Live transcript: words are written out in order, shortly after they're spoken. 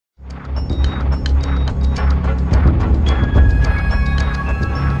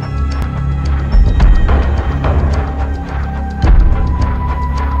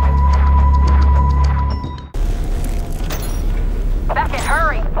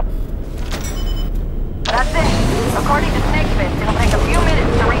According to Snakefist, it'll take a few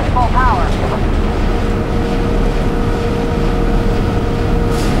minutes to reach full power.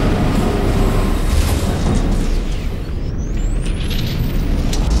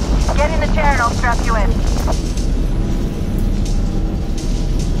 Get in the chair and I'll strap you in.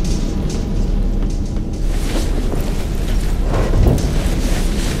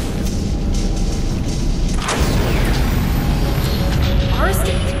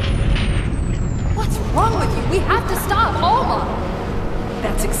 What's wrong with you? We have to stop Alma!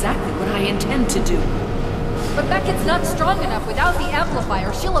 That's exactly what I intend to do. But Beckett's not strong enough. Without the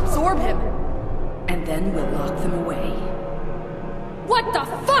amplifier, she'll absorb him. And then we'll lock them away. What the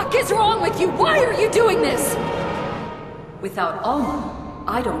fuck is wrong with you? Why are you doing this? Without Alma,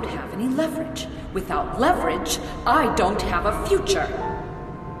 I don't have any leverage. Without leverage, I don't have a future.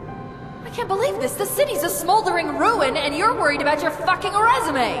 I can't believe this. The city's a smoldering ruin, and you're worried about your fucking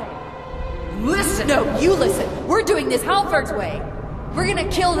resume. Listen! No, you listen. We're doing this Halford's way. We're gonna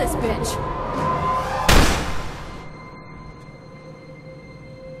kill this bitch.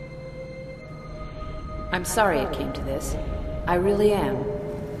 I'm sorry it came to this. I really am.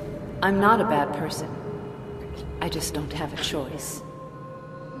 I'm not a bad person. I just don't have a choice.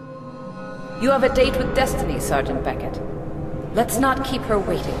 You have a date with Destiny, Sergeant Beckett. Let's not keep her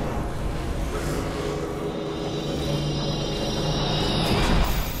waiting.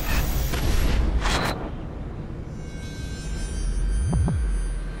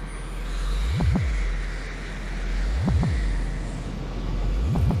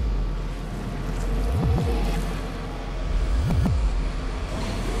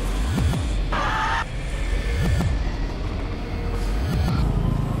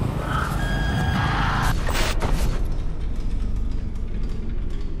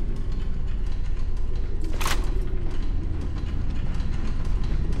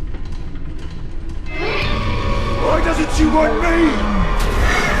 You want me?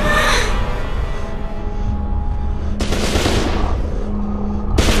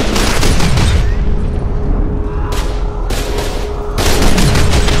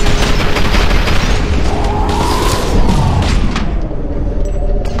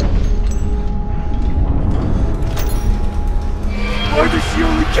 Why does she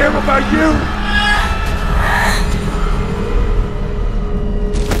only care about you?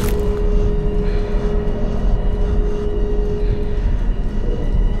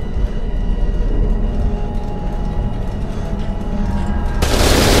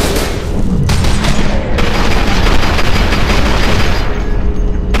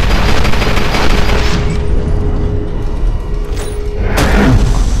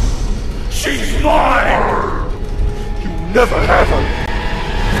 Never have